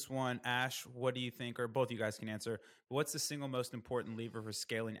 This one, Ash, what do you think, or both you guys can answer, what's the single most important lever for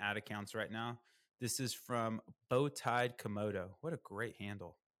scaling ad accounts right now? This is from Bowtied Komodo. What a great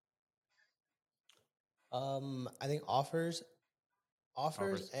handle. I think offers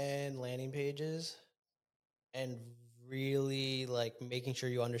Offers. and landing pages, and really like making sure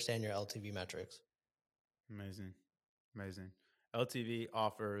you understand your LTV metrics. Amazing. Amazing. LTV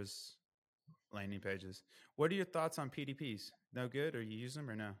offers landing pages. What are your thoughts on PDPs? No good, or you use them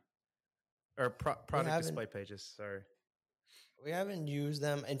or no? Or We product haven't display pages. Sorry. we haven't used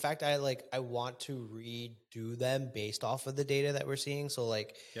them. In fact, I want to redo them based off of the data that we're seeing. So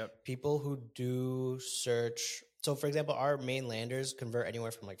like Yep. people who do search. So for example, our main landers convert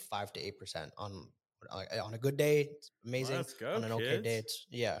anywhere from like 5 to 8% on a good day. It's amazing. Let's go, On an okay day, kids. it's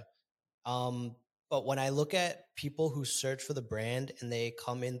yeah. Um, But when I look at people who search for the brand and they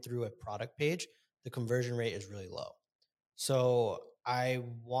come in through a product page, the conversion rate is really low. So I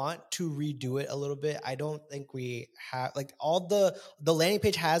want to redo it a little bit. I don't think we have like all the landing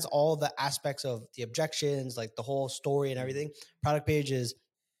page has all the aspects of the objections, like the whole story and everything. Product page is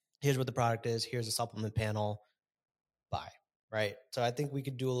here's what the product is, here's a supplement panel, buy, right? So I think we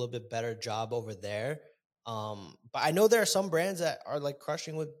could do a little bit better job over there. But I know there are some brands that are like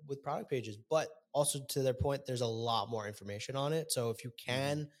crushing with product pages, but also to their point, there's a lot more information on it. So if you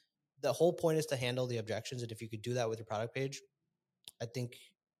can, the whole point is to handle the objections, and if you could do that with your product page, I think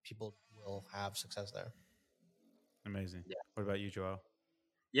people will have success there. Amazing. Yeah. What about you, Joel?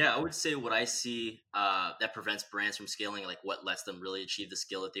 Yeah, I would say what I see that prevents brands from scaling, like what lets them really achieve the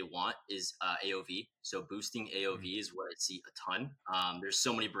scale that they want, is AOV. So boosting AOV is what I see a ton. There's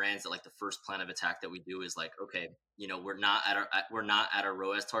so many brands that like the first plan of attack that we do is like, okay, we're not at our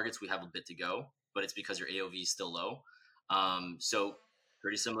ROAS targets. We have a bit to go, but it's because your AOV is still low. So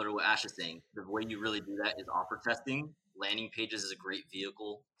pretty similar to what Ash is saying. The way you really do that is offer testing. Landing pages is a great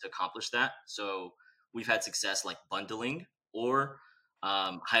vehicle to accomplish that. So we've had success like bundling or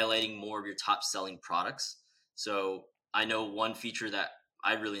highlighting more of your top selling products. So I know one feature that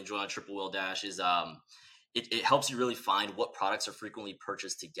I really enjoy on Triple Wheel Dash is it helps you really find what products are frequently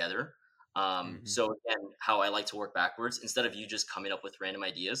purchased together. So again, how I like to work backwards, instead of you just coming up with random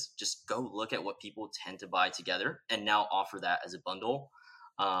ideas, just go look at what people tend to buy together and now offer that as a bundle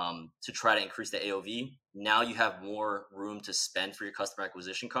to try to increase the AOV. Now you have more room to spend for your customer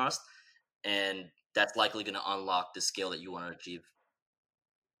acquisition cost, and that's likely going to unlock the scale that you want to achieve.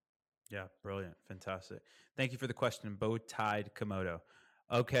 Yeah, brilliant. Fantastic. Thank you for the question, Bow-Tied Komodo.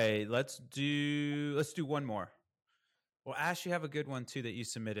 Okay, let's do one more. Well, Ash, you have a good one too that you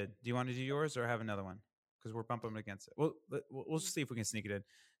submitted. Do you want to do yours or have another one? Because we're bumping against it. We'll see if we can sneak it in.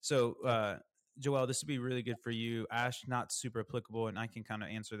 So, Joel, this would be really good for you. Ash, not super applicable, and I can kind of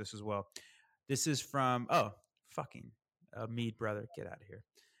answer this as well. This is from fucking Mead brother. Get out of here.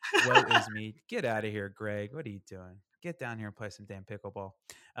 Woe is Mead. Get out of here, Greg. What are you doing? Get down here and play some damn pickleball.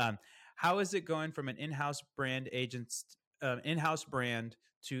 How is it going from an in-house brand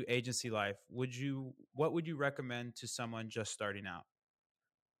to agency life? What would you recommend to someone just starting out?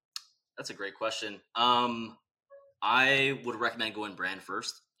 That's a great question. I would recommend going brand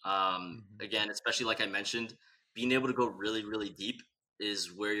first. Again, especially like I mentioned, being able to go really, really deep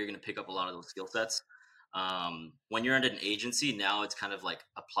is where you're going to pick up a lot of those skill sets. When you're at an agency, now it's kind of like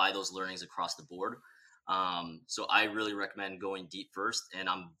apply those learnings across the board. So I really recommend going deep first, and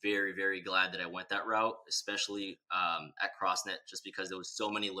I'm very, very glad that I went that route, especially at CrossNet, just because there was so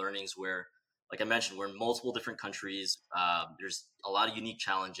many learnings where, like I mentioned, we're in multiple different countries. There's a lot of unique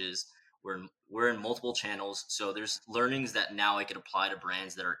challenges. We're in multiple channels, so there's learnings that now I could apply to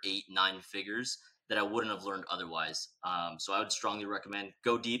brands that are 8-9 figures that I wouldn't have learned otherwise. So I would strongly recommend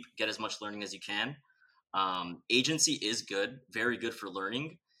go deep, get as much learning as you can. Agency is good, very good for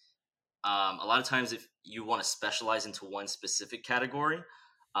learning. A lot of times, if you want to specialize into one specific category,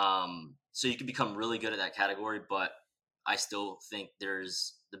 so you can become really good at that category, but I still think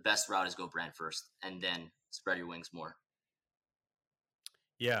the best route is go brand first and then spread your wings more.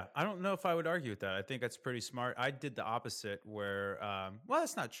 Yeah, I don't know if I would argue with that. I think that's pretty smart. I did the opposite where, well,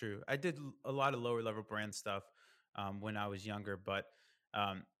 that's not true. I did a lot of lower level brand stuff when I was younger, but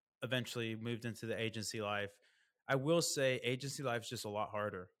eventually moved into the agency life. I will say agency life is just a lot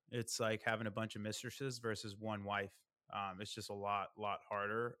harder. It's like having a bunch of mistresses versus one wife. It's just a lot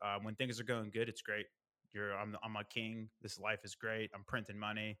harder. When things are going good, it's great. I'm a king. This life is great. I'm printing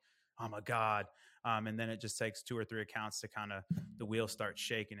money. I'm a god. And then it just takes 2 or 3 accounts to kind of the wheel starts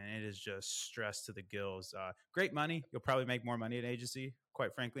shaking, and it is just stressed to the gills. Great money. You'll probably make more money at an agency,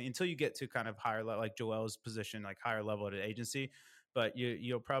 quite frankly, until you get to kind of higher level, like Joel's position, like higher level at an agency. But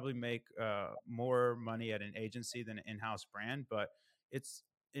you'll probably make more money at an agency than an in-house brand. But it's,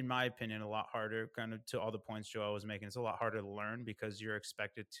 in my opinion, a lot harder, kind of to all the points Joel was making. It's a lot harder to learn because you're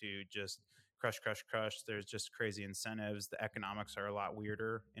expected to just crush. There's just crazy incentives. The economics are a lot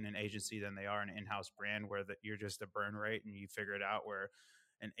weirder in an agency than they are in an in-house brand, where you're just a burn rate and you figure it out. Where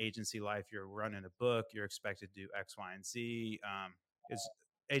an agency life, you're running a book, you're expected to do X, Y, and Z. Is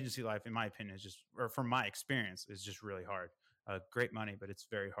agency life, in my opinion, is just, or from my experience, is just really hard. Great money, but it's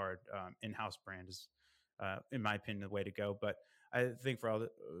very hard. In-house brand is, in my opinion, the way to go. But I think for all the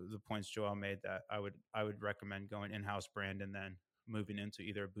points Joel made, that I would recommend going in-house brand and then moving into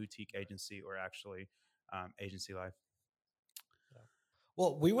either a boutique agency or actually agency life. Yeah.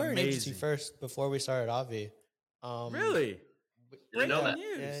 Well, we were an agency Amazing. first before we started Avi. Really? Didn't know Breaking that.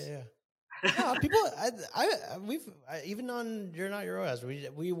 news. Yeah. No, people. Even on You're Not Your OS.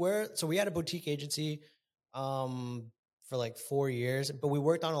 We had a boutique agency, for like 4 years, but we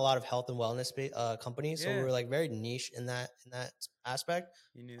worked on a lot of health and wellness companies. So we Yeah, were like very niche in that aspect.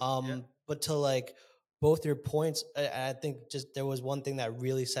 you knew. Yeah, But to like both your points, I think just there was one thing that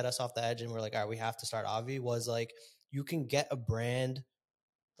really set us off the edge, and we're like, all right, we have to start Avi. Was like you can get a brand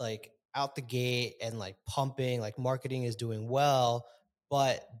like out the gate and like pumping, like marketing is doing well,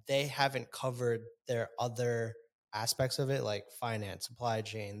 but they haven't covered their other aspects of it, like finance, supply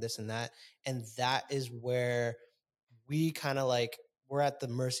chain, this and that. And that is where we kind of like we're at the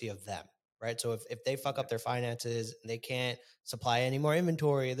mercy of them, right? So if they fuck yeah, up their finances and they can't supply any more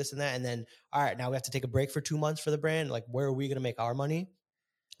inventory, this and that, and then all right, now we have to take a break for 2 months for the brand, like where are we going to make our money?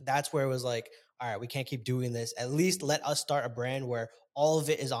 That's where it was like, all right, we can't keep doing this. At least let us start a brand where all of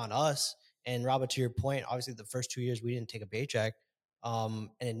it is on us. And Robert, to your point, obviously the first 2 years we didn't take a paycheck. And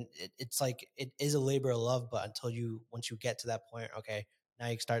it's like it is a labor of love, but once you get to that point, okay, now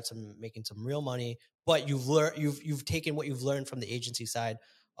you start making some real money. But you've taken what you've learned from the agency side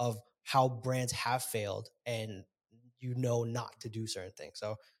of how brands have failed, and not to do certain things.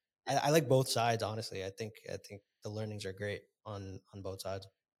 So I like both sides, honestly. I think the learnings are great on both sides.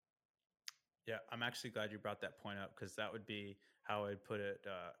 yeah. I'm actually glad you brought that point up because that would be how I'd put it.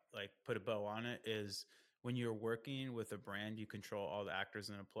 Like put a bow on it is when you're working with a brand, you control all the actors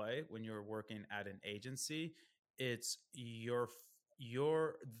in a play. When you're working at an agency, it's your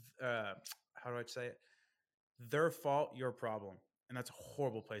how do I say it? Their fault, your problem. And that's a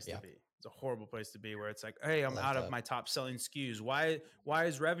horrible place to Yeah, be. It's a horrible place to be where it's like, hey, I I'm like out of that. my top selling SKUs. Why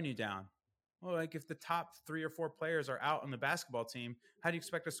is revenue down? Well, like if the top 3 or 4 players are out on the basketball team, how do you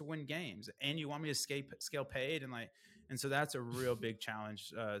expect us to win games? And you want me to scale paid and so that's a real big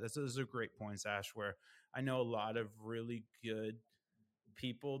challenge. Those are great points, Ash. Where I know a lot of really good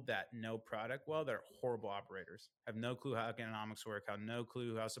people that know product well that are horrible operators, have no clue how economics work, have no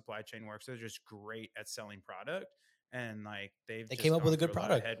clue how supply chain works. They're just great at selling product, and like they've They came just up with gone a good through a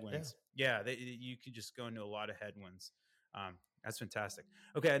lot of product. Yeah. headwinds. Yeah, you could just go into a lot of headwinds. That's fantastic.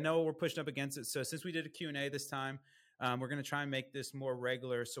 Okay, I know we're pushing up against it, so since we did a Q&A this time, we're going to try and make this more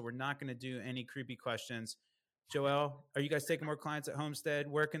regular, so we're not going to do any creepy questions. Joel, are you guys taking more clients at Homestead?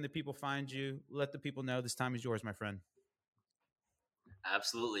 Where can the people find you? Let the people know this time is yours, my friend.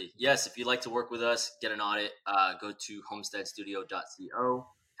 Absolutely. Yes, if you'd like to work with us, get an audit, go to homesteadstudio.co.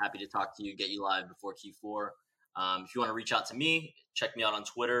 Happy to talk to you, get you live before Q4. If you want to reach out to me, check me out on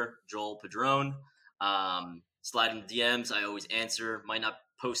Twitter, Joel Padron. Slide in the DMs. I always answer. Might not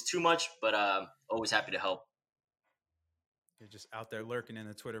post too much, but always happy to help. You're just out there lurking in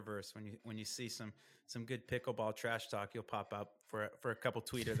the Twitterverse. When you see some good pickleball trash talk, you'll pop up for a couple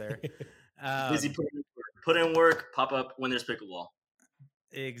tweeter there. Busy put in work, pop up when there's pickleball.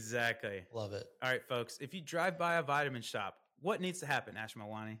 Exactly. Love it. All right, folks. If you drive by a vitamin shop, what needs to happen, Ash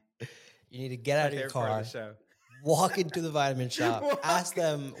Mawani? You need to get out of your Part of car, the show. walk into the vitamin shop, ask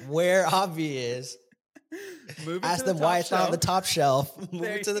them where Avi is, ask them why it's not on the top shelf, move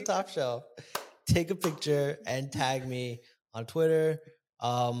it to the top shelf, take a picture and tag me on Twitter.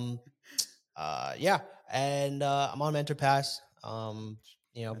 Yeah, and I'm on Mentor Pass.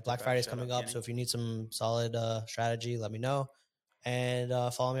 Black Friday is coming up, so if you need some solid strategy, let me know. And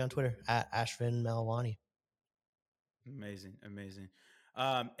follow me on Twitter at Ashvin Malwani. Amazing.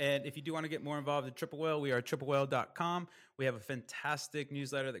 And if you do want to get more involved in Triple Whale, we are triplewhale.com. We have a fantastic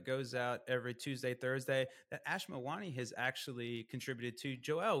newsletter that goes out every Tuesday, Thursday that Ash Mawani has actually contributed to.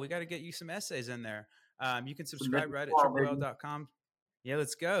 Joel, we got to get you some essays in there. You can subscribe right at triplewhale.com. Yeah,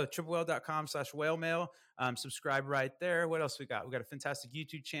 let's go. triplewhale.com/whalemail. Subscribe right there. What else we got? We got a fantastic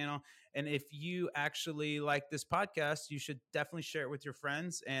YouTube channel. And if you actually like this podcast, you should definitely share it with your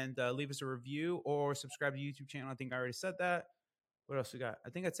friends and leave us a review or subscribe to the YouTube channel. I think I already said that. What else we got? I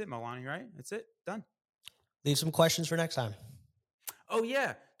think that's it, Mawani, right? That's it. Done. Leave some questions for next time. Oh,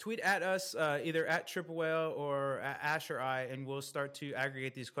 yeah. Tweet at us, either at Triple Whale or at Ash or I, and we'll start to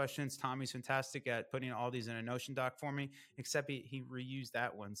aggregate these questions. Tommy's fantastic at putting all these in a Notion doc for me, except he reused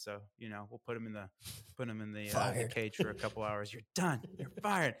that one. So, we'll put him in the cage for a couple hours. You're done. You're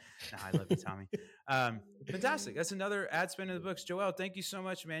fired. No, I love you, Tommy. Fantastic. That's another ad spin in the books. Joel, thank you so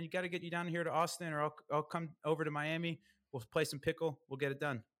much, man. You got to get you down here to Austin, or I'll come over to Miami. We'll play some pickle. We'll get it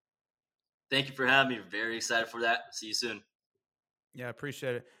done. Thank you for having me. Very excited for that. See you soon. Yeah,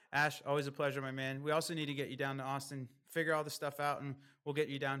 appreciate it. Ash, always a pleasure, my man. We also need to get you down to Austin, figure all this stuff out, and we'll get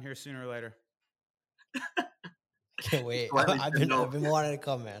you down here sooner or later. Can't wait. I've been wanting to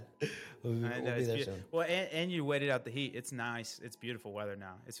come, man. We'll be there soon. Well, and you waited out the heat. It's nice. It's beautiful weather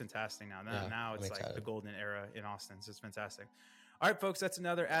now. It's fantastic now. Now it's like the golden era in Austin. So it's fantastic. All right, folks, that's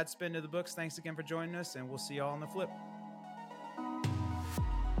another ad spin to the books. Thanks again for joining us, and we'll see y'all on the flip.